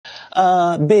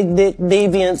big dick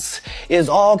deviants is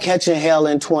all catching hell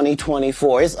in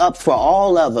 2024. It's up for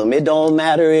all of them. It don't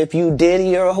matter if you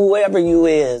Diddy or whoever you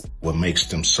is. What makes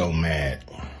them so mad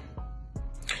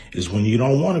is when you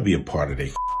don't want to be a part of their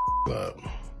club.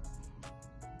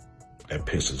 That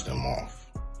pisses them off.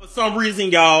 For some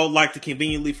reason, y'all like to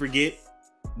conveniently forget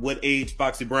what age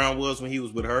Foxy Brown was when he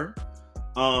was with her.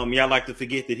 Y'all like to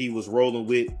forget that he was rolling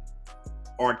with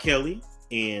R. Kelly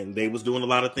and they was doing a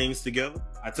lot of things together.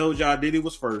 I told y'all Diddy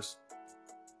was first,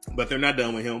 but they're not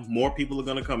done with him. More people are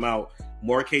going to come out.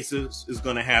 More cases is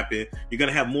going to happen. You're going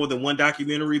to have more than one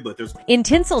documentary, but there's... In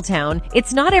Tinseltown,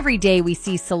 it's not every day we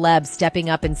see celebs stepping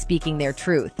up and speaking their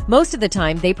truth. Most of the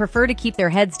time, they prefer to keep their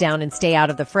heads down and stay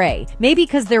out of the fray. Maybe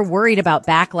because they're worried about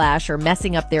backlash or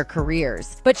messing up their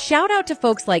careers. But shout out to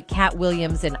folks like Katt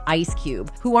Williams and Ice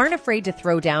Cube, who aren't afraid to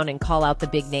throw down and call out the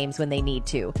big names when they need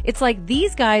to. It's like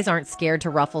these guys aren't scared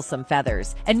to ruffle some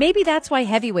feathers. And maybe that's why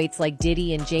heavyweights like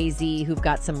Diddy and Jay-Z, who've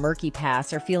got some murky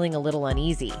past, are feeling a little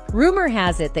uneasy. Rumor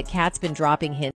has it that Katt's been dropping hints